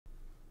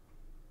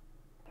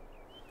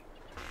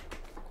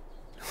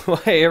Well,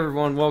 hey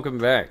everyone, welcome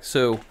back.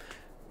 So,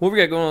 what we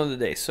got going on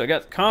today? So I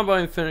got the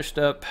combine finished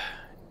up,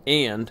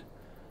 and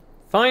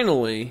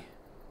finally,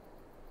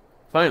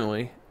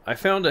 I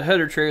found a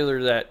header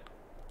trailer that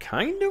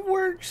kind of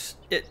works.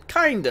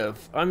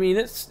 I mean,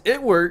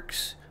 it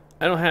works.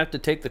 I don't have to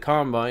take the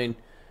combine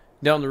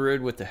down the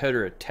road with the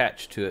header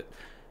attached to it.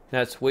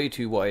 That's way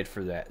too wide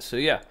for that. So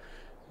yeah,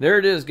 there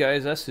it is,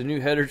 guys. That's the new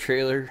header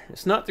trailer.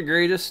 It's not the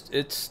greatest.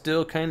 It's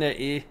still kind of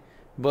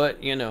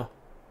but you know,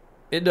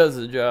 it does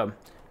the job.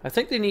 I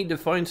think they need to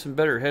find some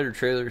better header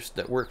trailers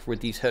that work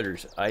with these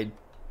headers. I've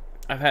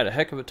had a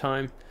heck of a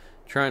time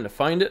trying to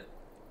find it.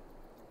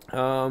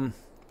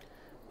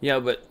 Yeah,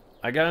 but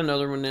I got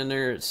another one in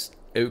there. It's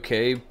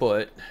okay,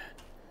 but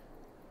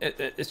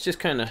it's just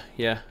kind of,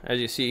 yeah, as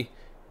you see,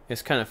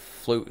 it's kind of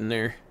floating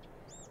there.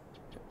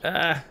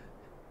 Like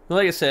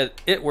I said,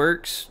 it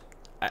works.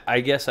 I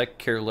guess I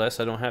care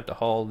less. I don't have to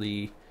haul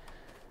the,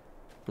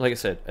 like I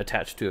said,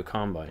 attached to a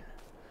combine.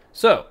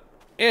 So,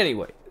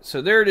 anyway, so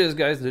there it is,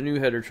 guys, the new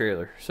header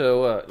trailer.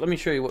 So let me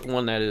show you what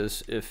one that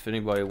is if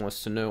anybody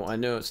wants to know. I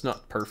know it's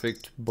not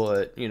perfect,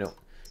 but you know,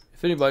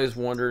 if anybody's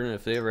wondering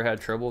if they ever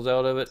had troubles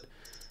out of it,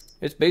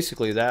 it's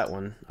basically that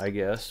one, I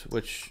guess,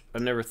 which I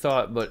never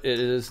thought, but it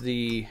is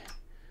that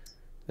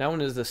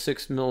one is the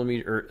 6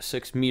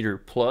 meter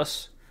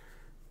plus,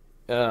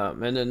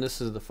 and then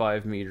this is the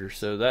 5 meter.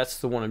 So that's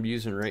the one I'm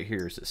using right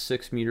here. It's a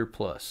 6 meter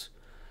plus.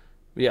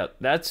 Yeah,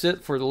 that's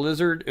it for the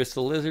Lizard. It's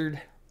the Lizard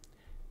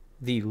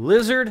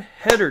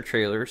header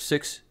trailer,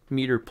 6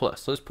 meter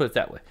plus. Let's put it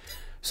that way.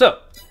 So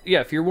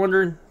yeah, if you're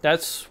wondering,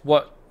 that's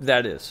what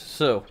that is.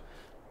 So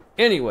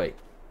anyway,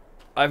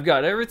 I've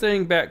got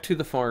everything back to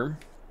the farm.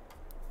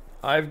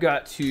 I've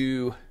got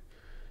to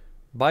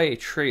buy a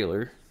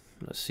trailer.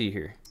 Let's see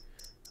here.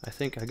 I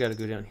think I got to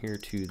go down here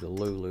to the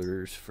low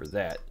loaders for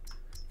that.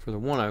 For the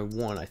one I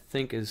want, I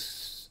think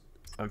is,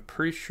 I'm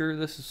pretty sure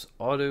this is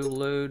auto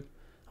load.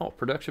 Oh,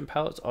 production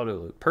pallets, auto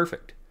load.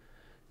 Perfect.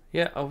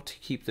 Yeah, I'll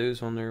keep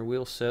those on there.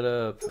 Wheel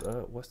setup.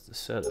 What's the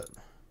setup?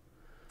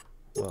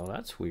 Well,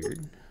 that's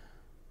weird.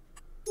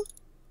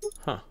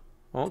 Huh.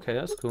 Okay,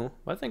 that's cool.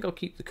 I think I'll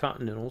keep the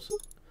Continentals.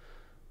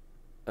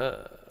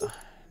 No,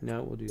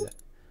 we'll do that.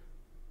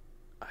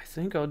 I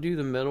think I'll do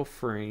the metal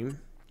frame.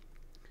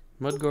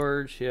 Mud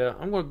guards, yeah.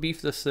 I'm going to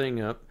beef this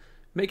thing up.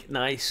 Make it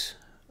nice.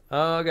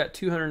 I got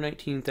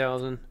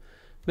 219,000.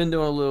 Been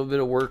doing a little bit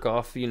of work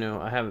off, you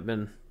know, I haven't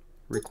been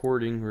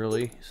recording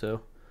really,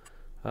 so.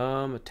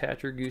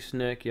 Attacher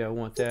gooseneck, yeah, I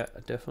want that.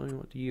 I definitely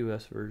want the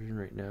US version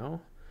right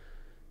now.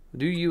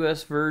 Do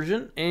US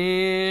version,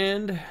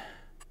 and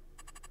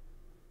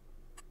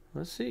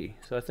let's see.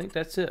 So I think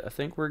that's it. I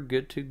think we're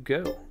good to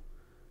go.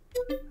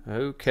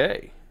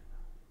 Okay.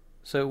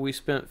 So we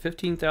spent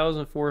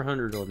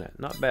 15,400 on that.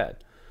 Not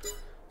bad.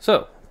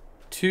 So,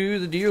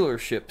 to the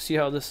dealership. See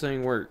how this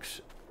thing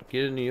works.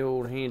 Get in the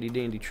old handy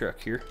dandy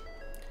truck here.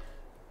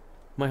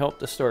 Might help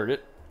to start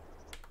it.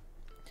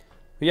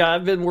 Yeah,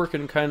 I've been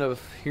working kind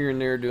of here and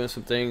there, doing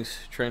some things,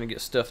 trying to get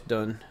stuff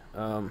done.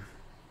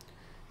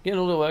 Getting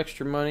a little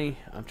extra money.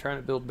 I'm trying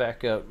to build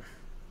back up.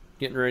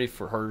 Getting ready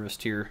for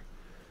harvest here.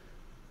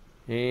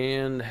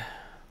 And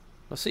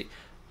let's see.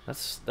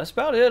 That's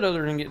about it,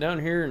 other than get down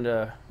here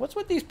and what's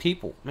with these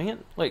people,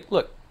 man? Like,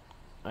 look,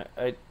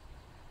 I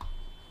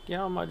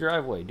get out of my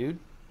driveway, dude.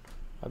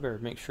 I better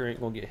make sure I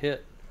ain't gonna get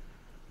hit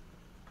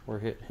or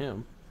hit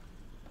him.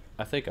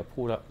 I think I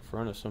pulled out in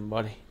front of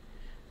somebody.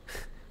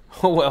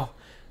 Oh well,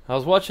 I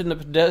was watching the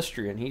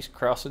pedestrian. He's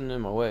crossing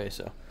in my way.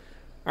 So,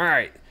 all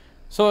right.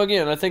 So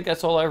again, I think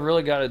that's all I've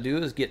really got to do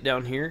is get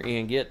down here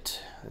and get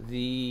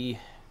the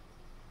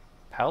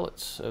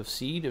pallets of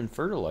seed and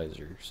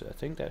fertilizer. So I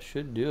think that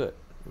should do it.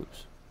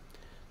 Oops.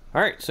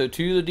 All right, so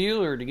to the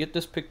dealer to get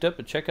this picked up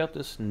and check out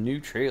this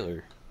new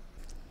trailer.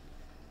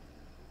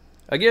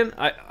 Again,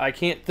 I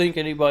can't thank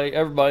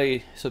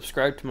everybody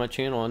subscribed to my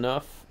channel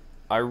enough.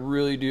 I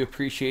really do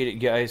appreciate it,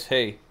 guys.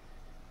 Hey,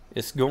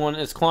 it's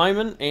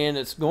climbing, and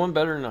it's going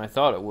better than I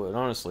thought it would,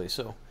 honestly.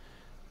 So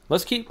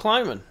let's keep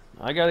climbing.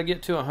 I got to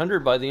get to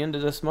 100 by the end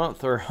of this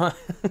month, or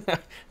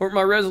or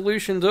my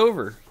resolution's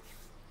over.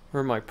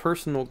 Or my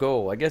personal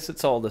goal. I guess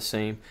it's all the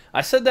same.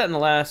 I said that in the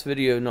last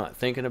video, not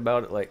thinking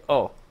about it, like,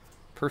 oh,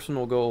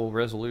 personal goal,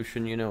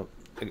 resolution, you know,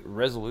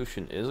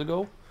 resolution is a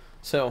goal.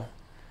 So,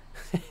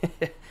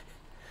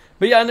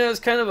 but yeah, I know it's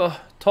kind of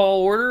a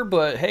tall order,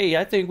 but hey,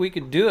 I think we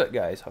could do it,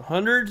 guys.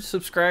 100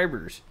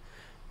 subscribers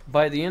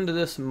by the end of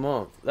this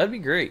month. That'd be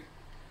great.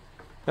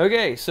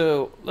 Okay,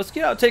 so let's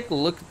get out and take a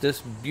look at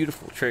this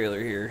beautiful trailer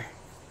here.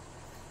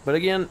 But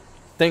again,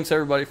 thanks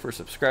everybody for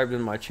subscribing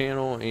to my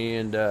channel,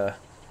 and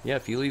yeah,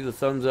 if you leave the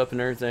thumbs up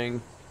and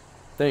everything,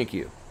 thank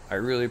you. I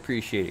really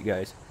appreciate it,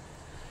 guys.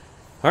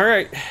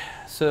 Alright,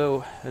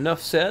 so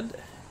enough said.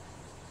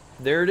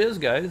 There it is,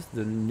 guys.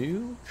 The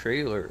new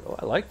trailer. Oh,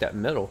 I like that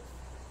metal.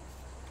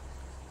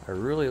 I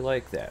really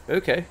like that.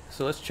 Okay,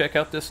 so let's check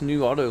out this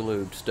new auto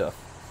load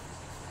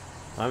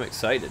stuff. I'm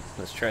excited.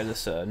 Let's try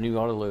this new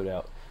auto load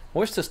out. I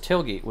wish this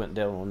tailgate went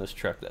down on this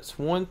truck. That's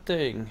one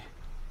thing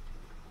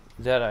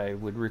that I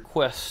would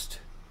request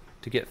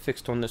to get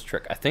fixed on this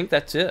truck. I think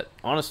that's it,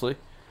 honestly,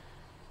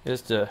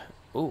 is to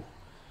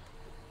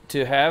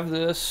have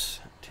this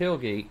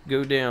tailgate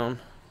go down,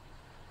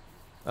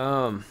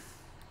 on,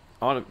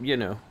 you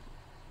know,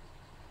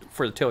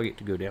 for the tailgate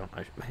to go down.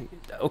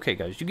 Okay,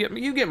 guys, you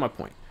get my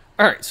point.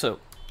 All right, so,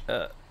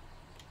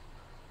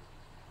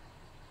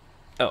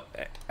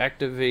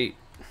 activate.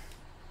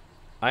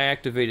 I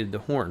activated the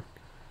horn.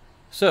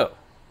 So,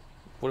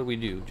 what do we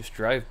do? Just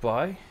drive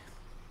by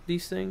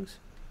these things?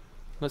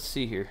 Let's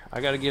see here.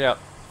 I got to get out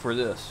for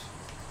this,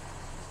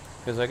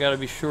 because I got to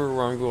be sure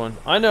where I'm going.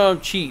 I know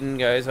I'm cheating,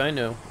 guys. I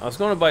know. I was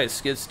going to buy a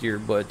skid steer,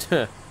 but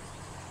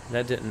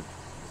that didn't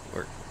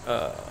work.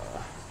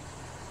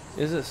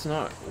 Is this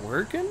not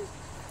working?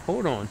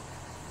 Hold on.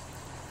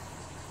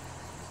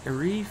 A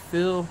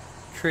refill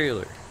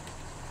trailer.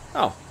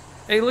 Oh,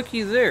 hey,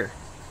 looky there.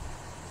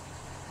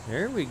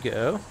 There we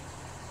go.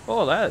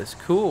 Oh, that is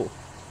cool.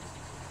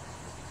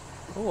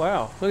 Oh,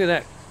 wow. Look at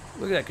that.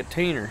 Look at that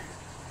container.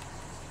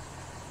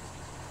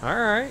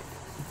 Alright.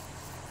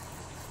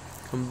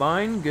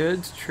 Combined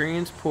goods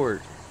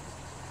transport.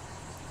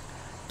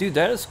 Dude,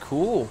 that is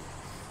cool.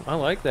 I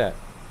like that.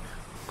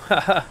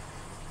 Haha.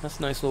 That's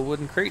a nice little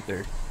wooden crate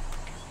there.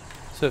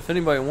 So if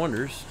anybody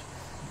wonders,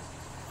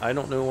 I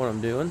don't know what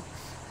I'm doing.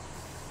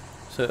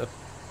 So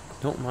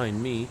don't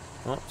mind me.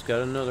 Oh, it's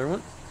got another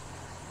one.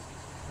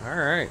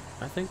 Alright.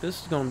 I think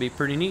this is going to be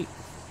pretty neat.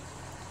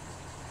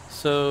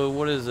 So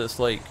what is this,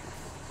 like?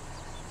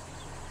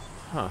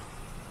 Huh.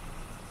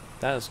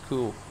 That is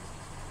cool.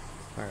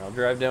 Alright, I'll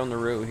drive down the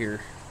road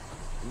here.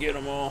 Get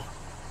them all.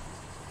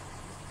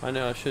 I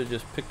know I should have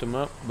just picked them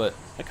up, but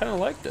I kind of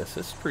like this.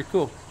 This is pretty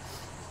cool.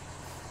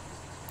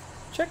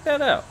 Check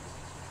that out.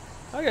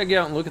 I gotta get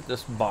out and look at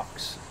this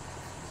box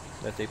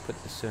that they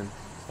put this in.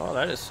 Oh,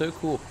 that is so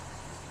cool.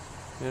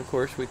 And of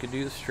course, we could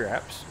do the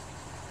straps.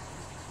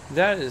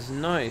 That is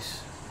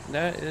nice.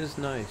 That is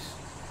nice.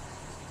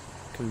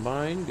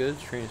 Combined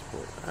goods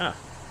transport. Ah.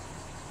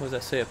 What does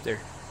that say up there?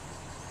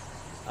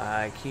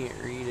 I can't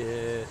read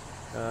it.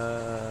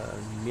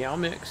 Meow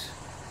mix.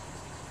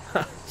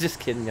 Just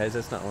kidding, guys.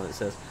 That's not what it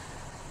says.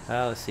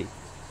 Let's see.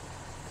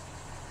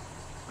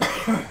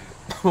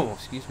 Oh,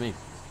 excuse me.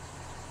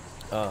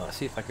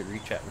 See if I could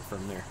reach at me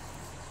from there.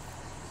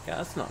 Yeah,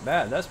 that's not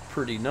bad. That's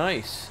pretty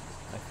nice.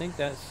 I think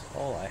that's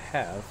all I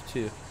have,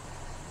 too.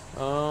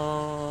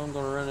 I'm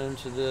gonna run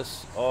into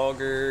this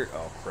auger.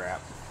 Oh,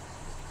 crap.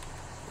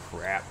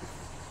 Crap.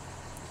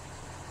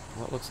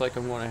 Well, it looks like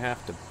I'm gonna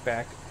have to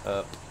back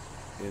up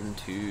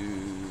into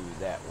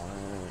that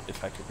one.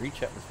 If I could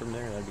reach at me from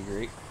there, that'd be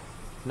great.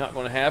 Not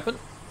gonna happen.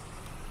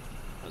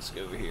 Let's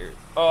go over here.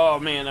 Oh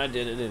man, I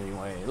did it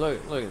anyway.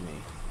 Look at me.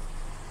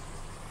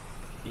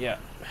 Yeah.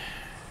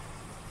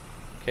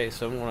 Okay,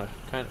 so I'm gonna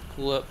kind of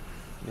pull up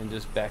and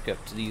just back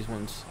up to these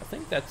ones. I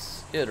think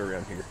that's it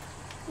around here.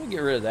 We'll get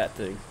rid of that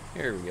thing.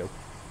 There we go.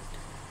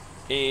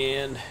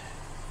 And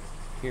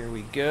here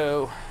we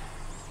go.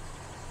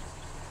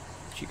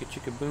 Chicka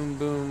chicka boom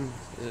boom.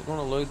 Is it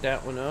gonna load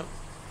that one up?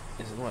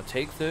 Is it gonna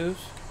take those?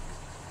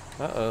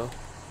 Uh-oh.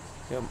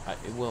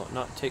 Will it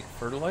not take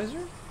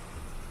fertilizer?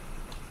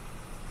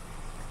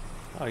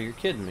 Oh, you're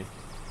kidding me.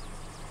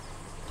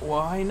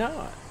 Why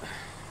not?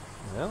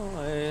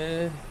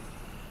 Well,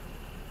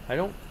 I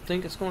don't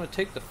think it's going to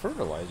take the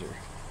fertilizer.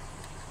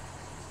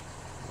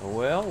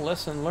 Well,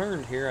 lesson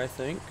learned here, I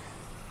think.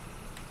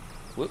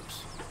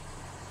 Whoops.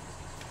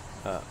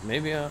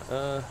 Maybe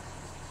yeah.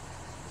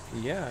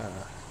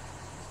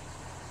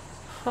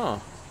 Huh.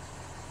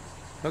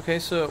 Okay,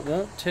 so it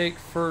won't take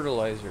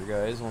fertilizer,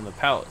 guys, on the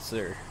pallets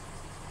there.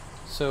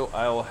 So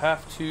I'll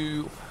have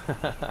to...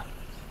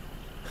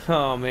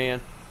 Oh,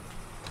 man.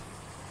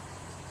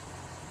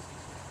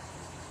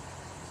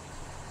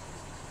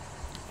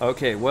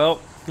 Okay,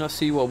 well, let's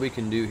see what we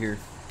can do here.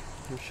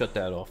 We'll shut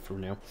that off for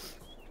now.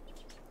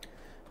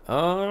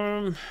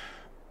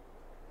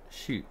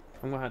 Shoot.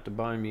 I'm gonna have to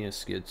buy me a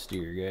skid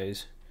steer,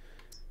 guys.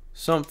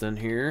 Something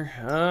here.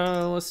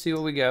 Let's see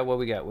what we got, what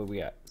we got.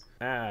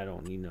 I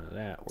don't need none of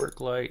that. Work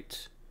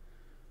lights.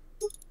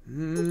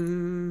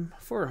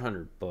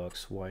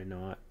 $400, why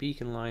not?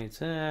 Beacon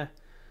lights,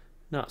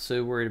 not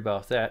so worried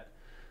about that.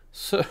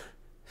 So,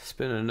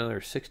 spend another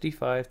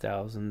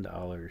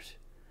 $65,000.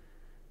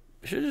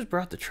 I should have just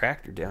brought the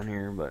tractor down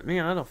here, but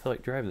man, I don't feel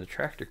like driving the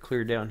tractor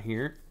clear down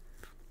here.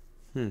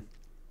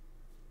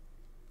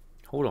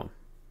 Hold on.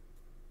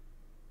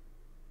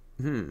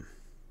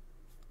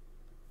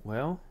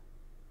 Well,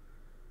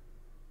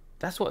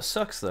 that's what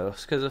sucks though,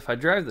 because if I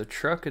drive the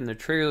truck and the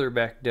trailer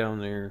back down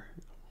there,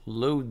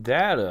 load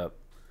that up,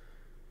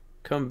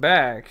 come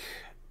back,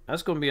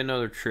 that's going to be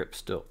another trip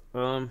still.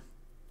 You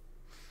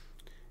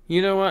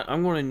know what?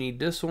 I'm going to need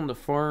this on the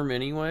farm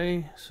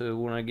anyway, so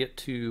when I get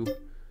to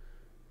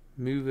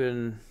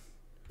moving...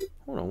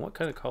 Hold on, what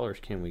kind of colors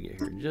can we get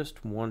here?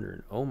 Just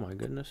wondering. Oh my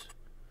goodness.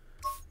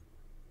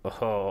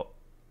 Oh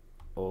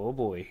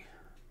boy.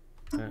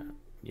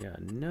 Yeah,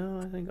 no,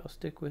 I think I'll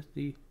stick with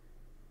the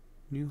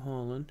New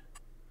Holland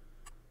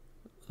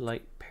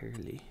light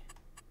pearly.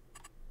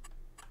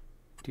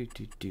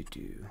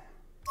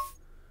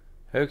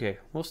 Okay,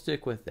 we'll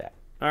stick with that.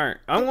 Alright,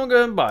 I'm going to go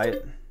ahead and buy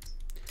it.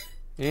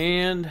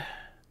 And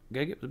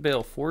gotta get the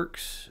bale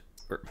forks.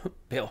 Or,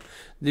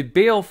 the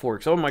bale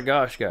forks. Oh my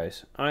gosh,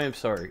 guys. I am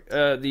sorry.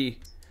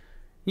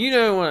 You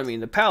know what I mean.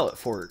 The pallet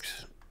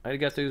forks. I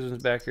got those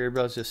ones back here, but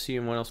I was just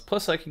seeing what else.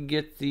 Plus, I can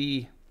get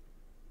the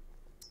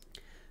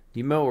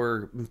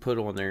mower put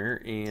on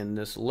there and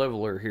this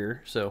leveler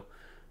here. So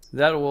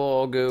that will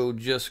all go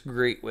just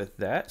great with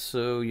that.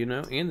 So, you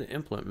know, and the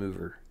implement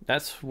mover.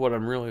 That's what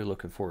I'm really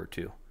looking forward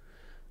to.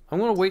 I'm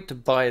going to wait to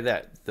buy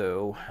that,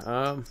 though.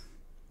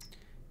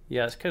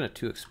 Yeah, it's kind of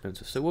too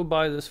expensive. So we'll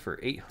buy this for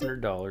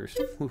 $800.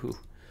 Woohoo.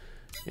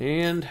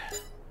 And,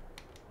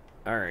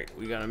 alright,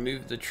 we got to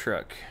move the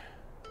truck.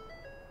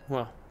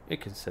 Well,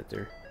 it can sit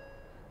there.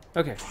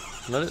 Okay,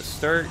 let it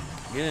start.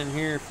 Get in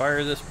here,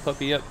 fire this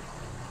puppy up.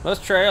 Let's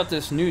try out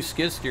this new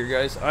skid steer,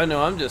 guys. I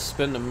know I'm just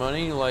spending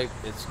money like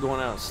it's going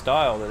out of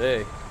style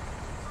today.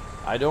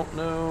 I don't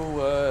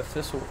know if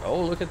this will...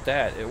 Oh, look at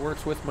that. It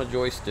works with my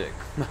joystick.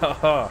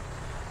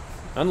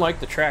 Unlike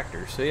the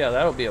tractor. So yeah,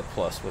 that'll be a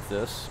plus with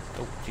this.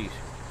 Oh, jeez.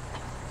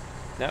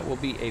 That will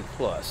be a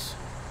plus.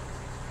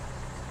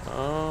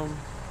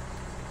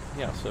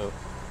 Yeah, so...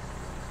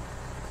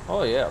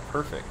 Oh yeah,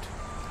 perfect.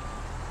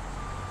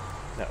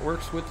 That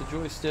works with the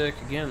joystick.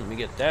 Again, let me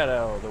get that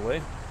out of the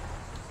way.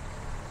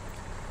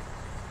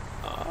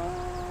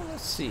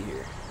 Let's see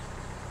here.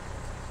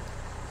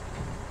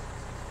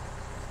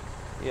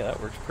 Yeah,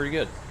 that works pretty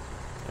good.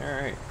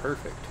 Alright,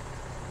 perfect.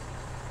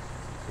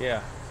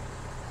 Yeah.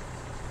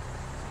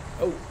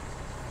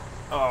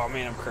 Oh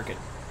man, I'm crooked.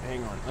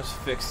 Hang on, let's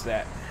fix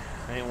that.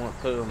 I didn't want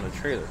to put it on the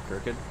trailer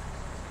crooked.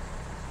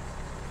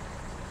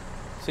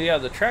 So yeah,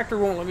 the tractor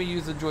won't let me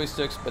use the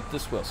joysticks, but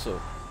this will.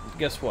 So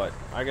guess what?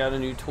 I got a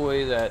new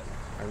toy that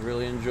I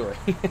really enjoy.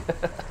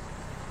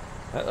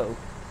 Uh-oh.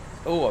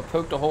 Oh, I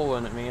poked a hole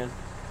in it, man.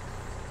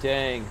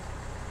 Dang.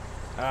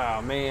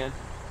 Ah, man.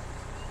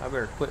 I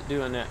better quit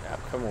doing that. Oh,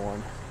 come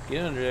on.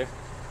 Get under there.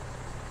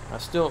 I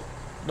still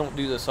don't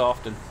do this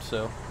often,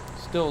 so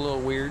still a little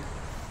weird.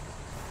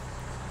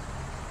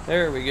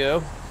 There we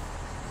go.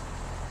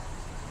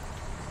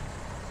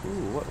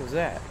 Ooh, what was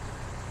that?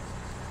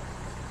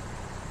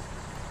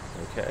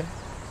 Okay.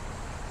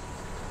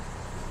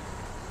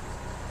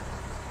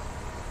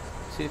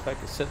 See if I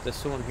can set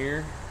this on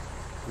here.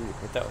 Ooh,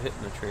 without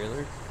hitting the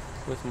trailer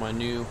with my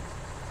new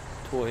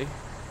toy.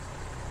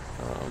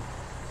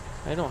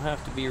 I don't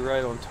have to be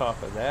right on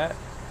top of that.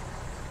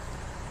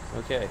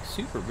 Okay,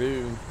 super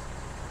boom.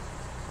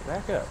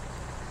 Back up.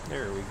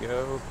 There we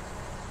go.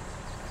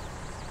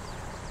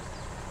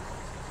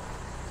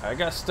 I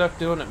got stuck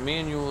doing it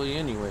manually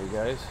anyway,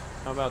 guys.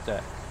 How about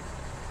that?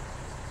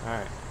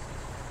 Alright.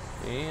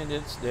 And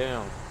it's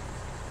down.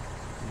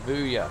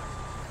 Booyah.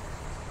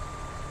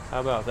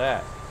 How about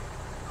that?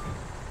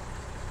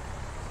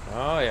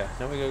 Oh yeah,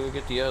 now we gotta go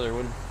get the other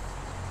one.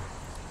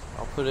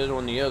 I'll put it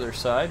on the other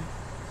side.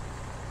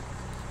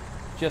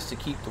 Just to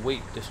keep the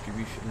weight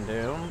distribution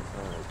down.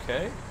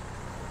 Okay.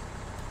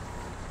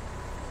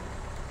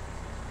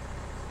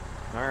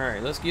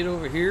 Alright, let's get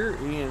over here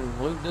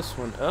and load this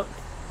one up.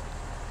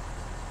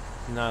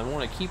 Now I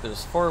want to keep it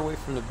as far away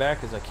from the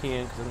back as I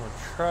can because I'm going to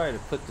try to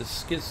put the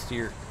skid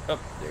steer up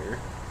there.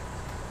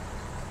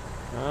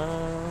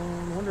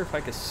 I wonder if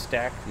I could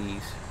stack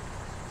these.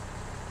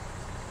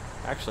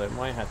 Actually, I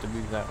might have to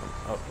move that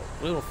one up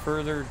a little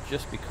further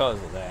just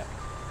because of that.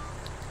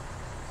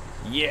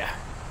 Yeah.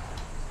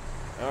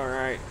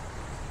 Alright.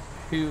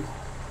 Who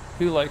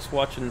likes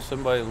watching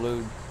somebody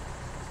load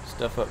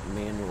stuff up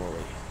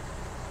manually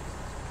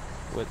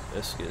with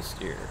a skid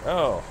steer?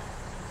 Oh,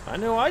 I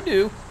know I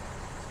do.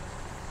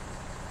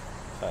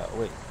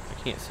 Wait, I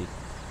can't see.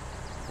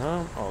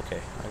 Okay.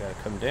 I gotta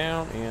come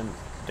down and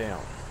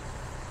down.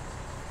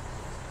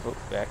 Oh,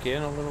 back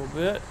in a little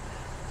bit.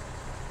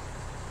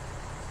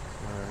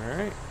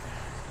 Alright.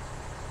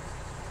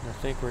 I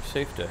think we're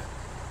safe to...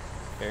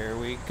 There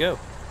we go.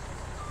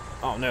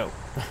 Oh no.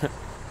 I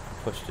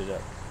pushed it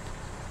up.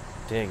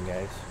 Dang,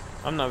 guys.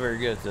 I'm not very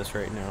good at this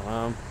right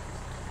now.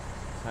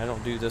 I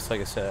don't do this,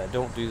 like I said, I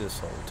don't do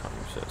this all the time,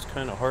 so it's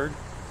kind of hard.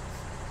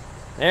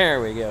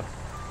 There we go.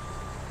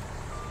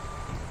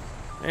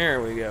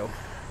 There we go.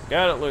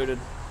 Got it loaded.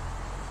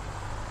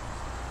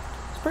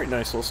 It's a pretty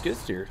nice little skid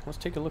steer. Let's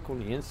take a look on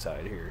the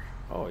inside here.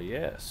 Oh,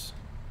 yes.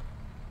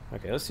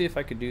 Okay, let's see if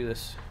I could do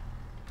this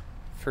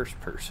first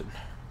person.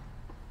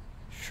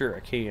 Sure, I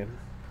can.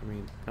 I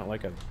mean, not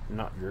like I've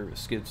not driven a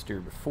skid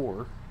steer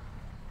before.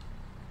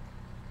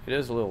 It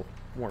is a little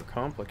more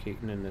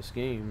complicated in this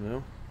game,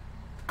 though.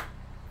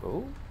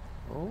 Oh,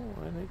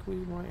 I think we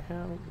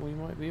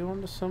might be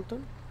onto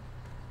something.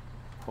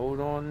 Hold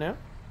on now.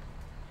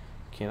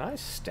 Can I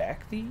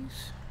stack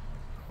these?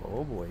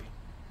 Oh boy.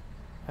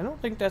 I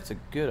don't think that's a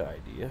good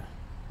idea,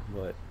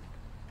 but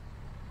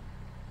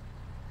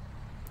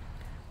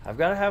I've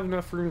got to have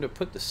enough room to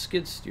put the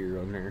skid steer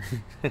on there.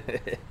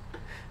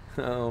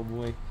 Oh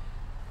boy.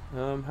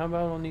 How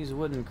about on these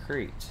wooden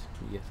crates?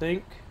 You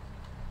think?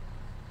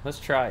 Let's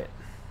try it.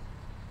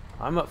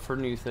 I'm up for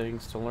new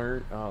things to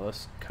learn. Oh,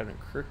 that's kind of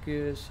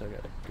crooked, so I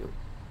gotta go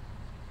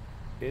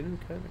and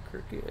kind of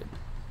crooked.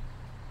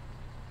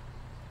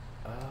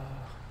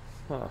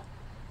 Huh.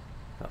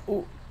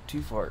 Oh,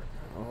 too far.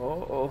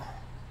 Oh.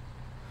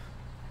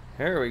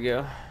 There we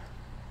go.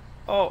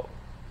 Oh,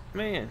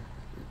 man.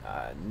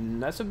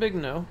 That's a big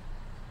no.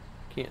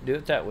 Can't do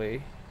it that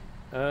way.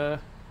 It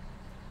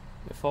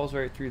falls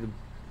right through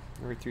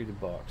the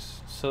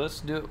box. So let's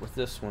do it with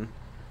this one.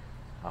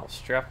 I'll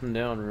strap them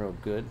down real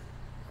good.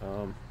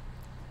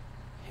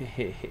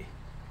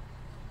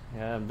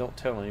 Yeah, don't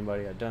tell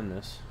anybody I've done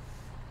this.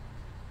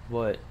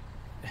 But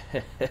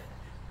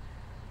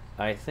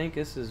I think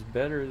this is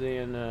better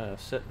than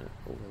setting it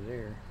over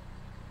there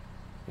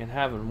and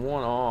having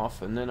one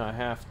off, and then I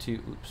have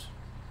to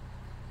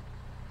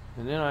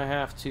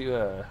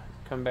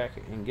come back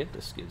and get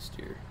the skid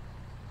steer.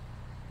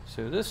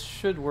 So this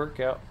should work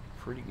out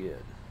pretty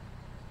good.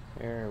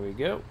 There we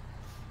go.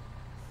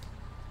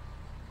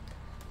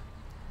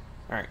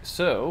 Alright,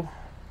 so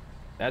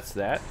that's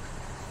that.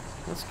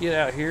 Let's get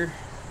out here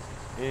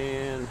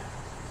and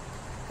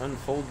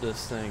unfold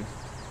this thing.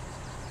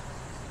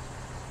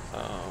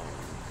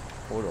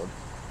 Hold on.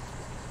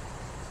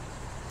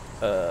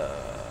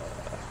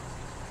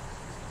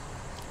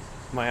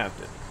 Might have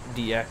to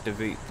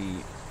deactivate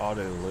the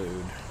auto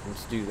load.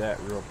 Let's do that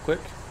real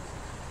quick.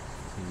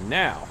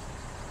 Now,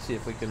 see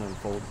if we can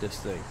unfold this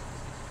thing.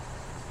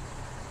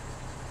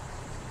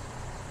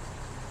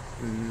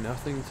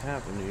 Nothing's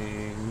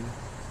happening.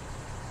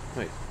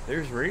 Wait,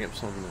 there's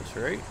ramps on this,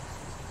 right?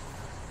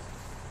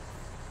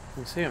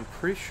 I say I'm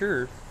pretty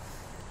sure.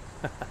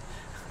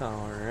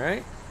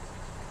 Alright.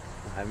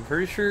 I'm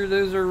pretty sure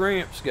those are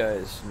ramps,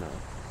 guys. No.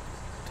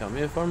 Tell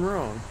me if I'm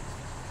wrong.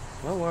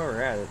 Well, while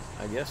we're at it,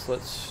 I guess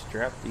let's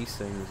strap these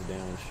things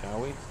down,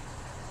 shall we?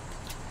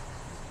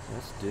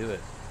 Let's do it.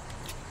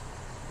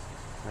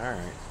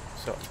 Alright.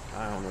 So,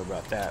 I don't know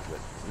about that, but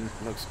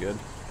looks good.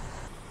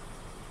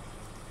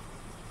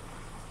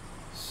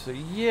 So,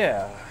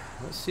 yeah.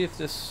 Let's see if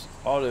this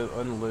auto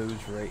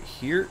unloads right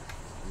here.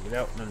 Get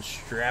out and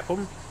unstrap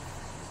them.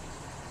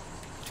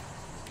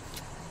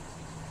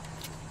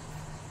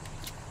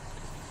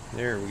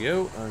 There we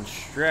go,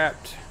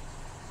 unstrapped.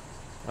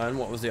 And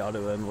what was the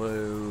auto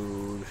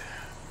unload?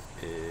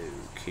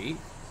 Okay,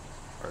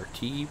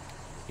 RT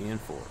and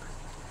 4.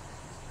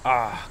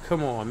 Ah,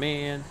 come on,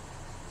 man.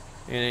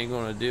 It ain't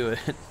gonna do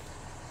it.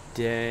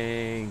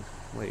 Dang.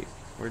 Wait,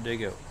 where'd they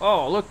go?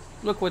 Oh,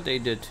 look what they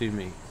did to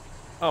me.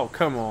 Oh,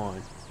 come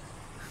on.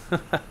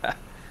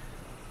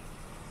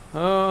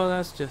 Oh,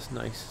 that's just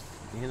nice.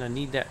 And I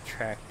need that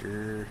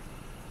tractor.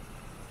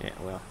 Yeah,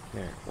 well,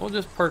 there. We'll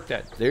just park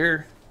that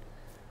there.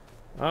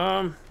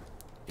 And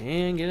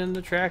get in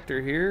the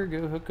tractor here.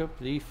 Go hook up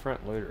the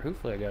front loader.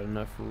 Hopefully I got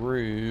enough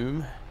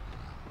room.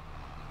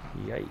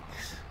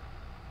 Yikes.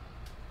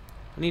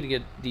 I need to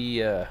get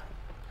the,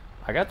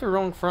 I got the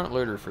wrong front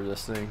loader for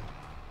this thing.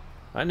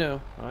 I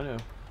know.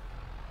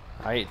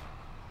 I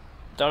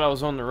thought I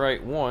was on the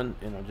right one,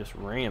 and I just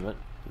ram it.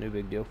 No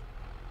big deal.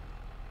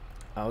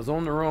 I was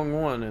on the wrong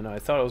one, and I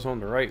thought I was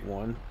on the right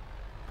one.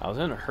 I was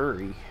in a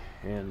hurry,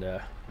 and,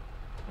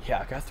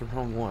 yeah, I got the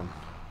wrong one.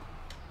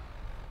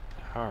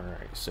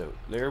 Alright, so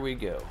there we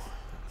go.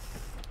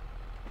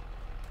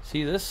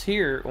 See, this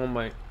here on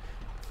my...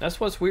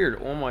 That's what's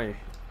weird. On my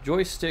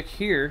joystick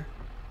here,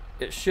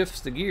 it shifts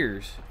the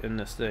gears in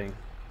this thing.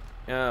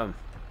 I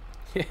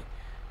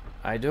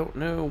don't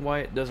know why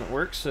it doesn't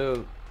work,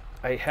 so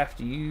I have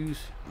to use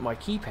my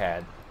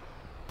keypad.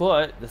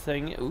 But the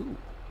thing... Ooh.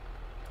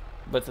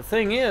 But the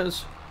thing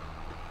is,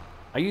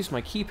 I use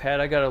my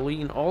keypad, I gotta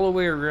lean all the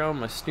way around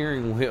my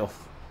steering wheel.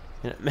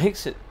 And it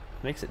makes it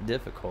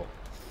difficult.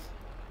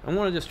 I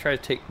want to just try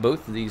to take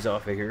both of these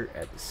off of here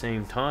at the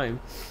same time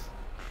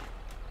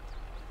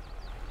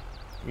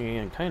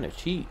and kind of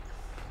cheat.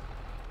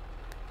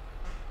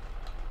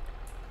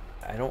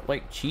 I don't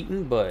like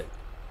cheating, but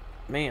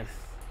man,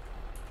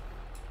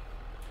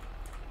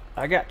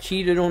 I got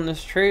cheated on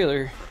this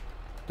trailer.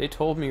 They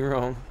told me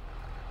wrong.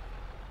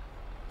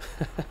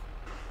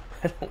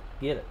 I don't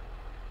get it.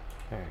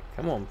 Alright,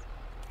 come on.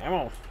 Come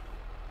on.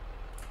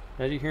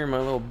 As you hear my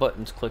little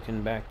buttons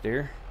clicking back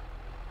there.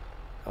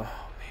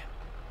 Oh,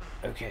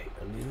 okay,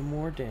 a little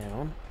more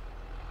down.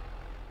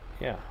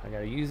 Yeah, I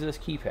gotta use this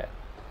keypad.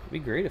 It'd be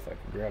great if I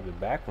could grab the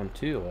back one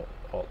too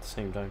all at the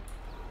same time.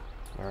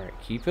 Alright,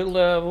 keep it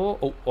level.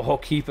 Oh, I'll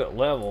keep it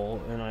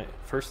level. And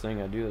first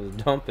thing I do is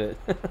dump it.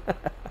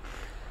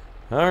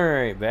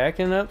 Alright,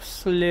 backing up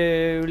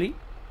slowly.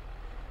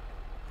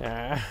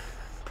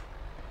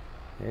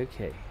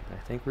 Okay, I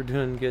think we're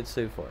doing good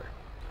so far.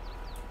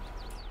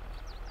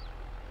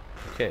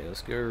 Okay,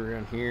 let's go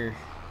around here.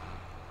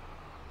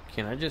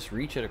 Can I just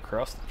reach it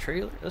across the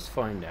trailer? Let's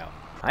find out.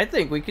 I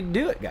think we can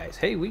do it, guys.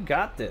 Hey, we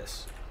got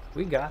this.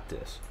 We got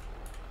this.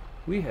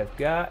 We have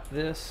got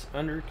this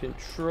under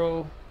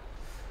control,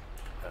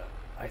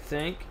 I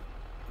think,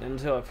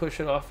 until I push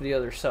it off the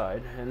other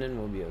side, and then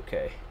we'll be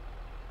okay.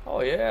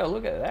 Oh, yeah,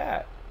 look at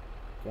that.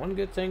 One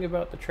good thing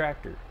about the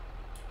tractor.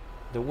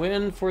 The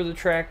win for the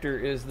tractor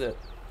is that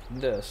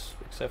this,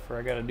 except for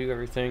I got to do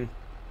everything.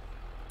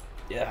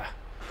 Yeah.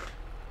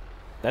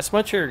 That's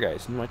my chair,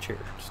 guys. My chair.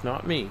 It's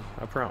not me.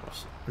 I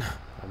promise.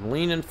 I'm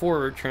leaning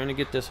forward trying to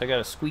get this. I got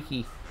a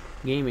squeaky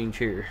gaming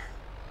chair.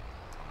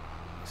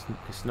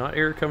 It's not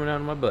air coming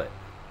out of my butt.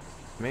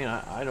 Man,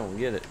 I don't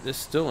get it. This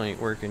still ain't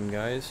working,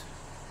 guys.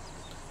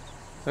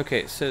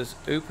 Okay, it says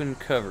open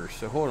cover.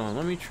 So hold on.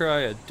 Let me try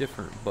a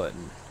different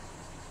button.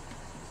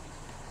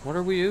 What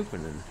are we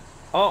opening?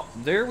 Oh,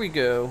 there we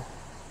go.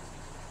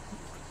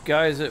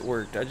 Guys, it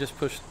worked. I just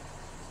pushed...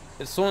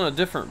 It's on a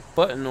different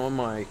button on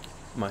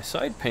my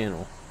side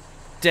panel.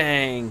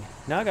 Dang.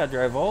 Now I gotta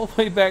drive all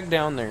the way back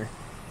down there.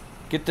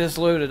 Get this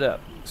loaded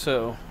up.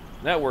 So,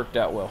 that worked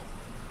out well.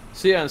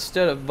 So yeah,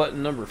 instead of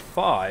button number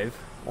 5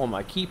 on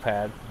my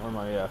keypad, on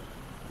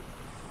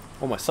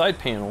my side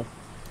panel,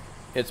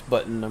 it's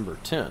button number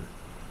 10.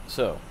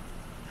 So,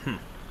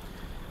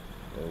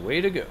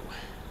 way to go.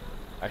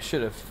 I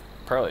should have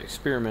probably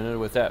experimented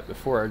with that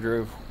before I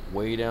drove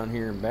way down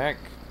here and back.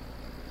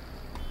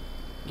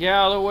 Get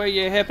out of the way,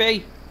 you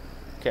hippie!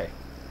 Okay,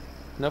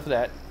 enough of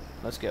that.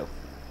 Let's go.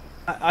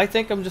 I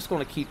think I'm just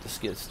going to keep the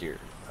skid steer.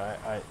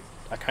 I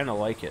kind of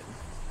like it.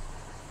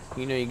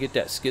 You know, you get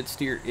that skid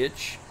steer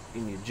itch,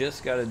 and you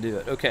just got to do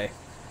it. Okay,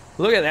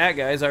 look at that,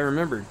 guys. I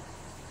remembered.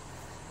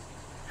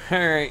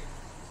 Alright,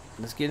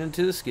 let's get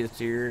into the skid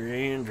steer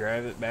and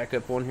drive it back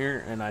up on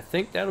here. And I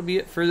think that'll be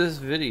it for this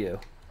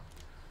video.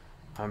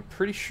 I'm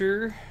pretty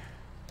sure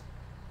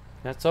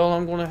that's all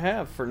I'm going to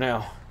have for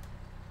now.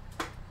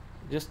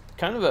 Just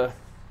kind of a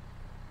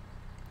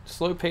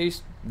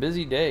slow-paced,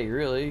 busy day,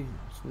 really.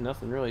 There's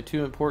nothing really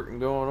too important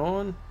going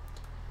on.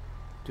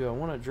 Do I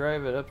want to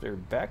drive it up there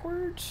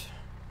backwards?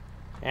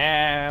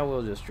 Ah,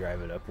 we'll just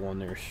drive it up on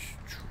there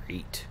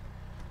straight.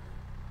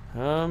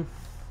 Yeah,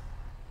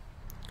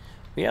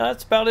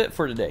 that's about it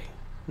for today.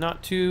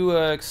 Not too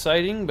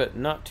exciting, but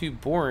not too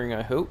boring,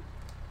 I hope.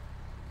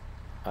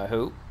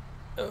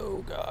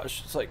 Oh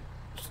gosh, it's like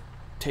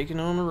taking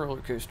on a roller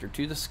coaster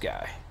to the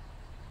sky.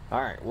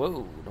 Alright,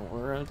 whoa, don't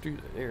run through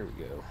that. There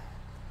we go.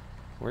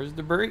 Where's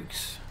the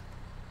brakes?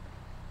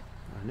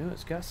 I know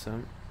it's got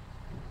some.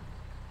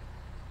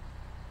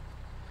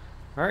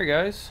 Alright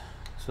guys,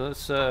 so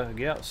let's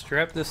get out,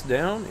 strap this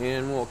down,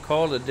 and we'll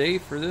call it a day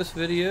for this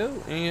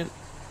video. And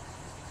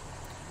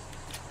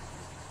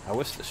I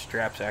wish the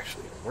straps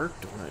actually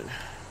worked on it.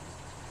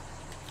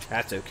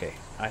 That's okay.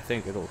 I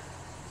think it'll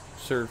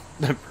serve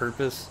the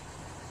purpose,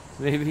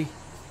 maybe.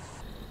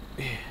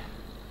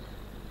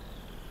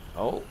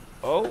 Oh,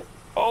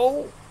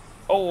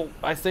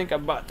 I think I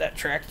bought that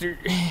tractor.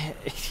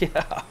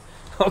 Yeah.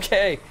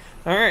 Okay.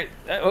 Alright.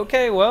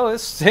 Okay, well,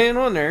 it's staying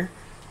on there.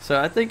 So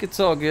I think it's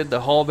all good to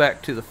haul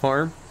back to the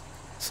farm.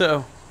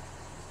 So,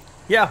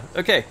 yeah,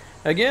 okay.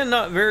 Again,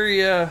 not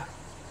very,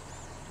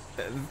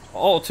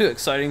 all too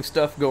exciting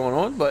stuff going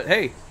on, but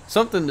hey,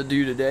 something to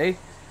do today.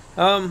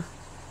 Yeah,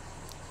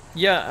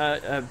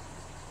 I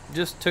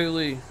just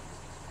totally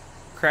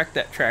cracked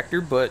that tractor,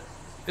 but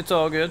it's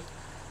all good.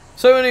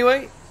 So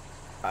anyway,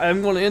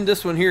 I'm going to end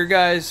this one here,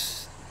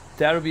 guys.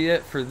 That'll be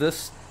it for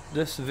this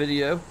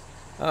video.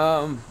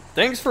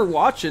 Thanks for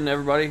watching,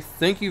 everybody.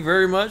 Thank you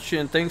very much,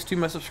 and thanks to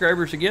my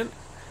subscribers again.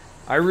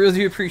 I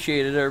really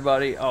appreciate it,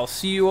 everybody. I'll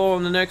see you all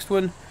in the next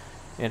one,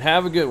 and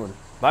have a good one.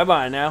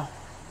 Bye-bye now.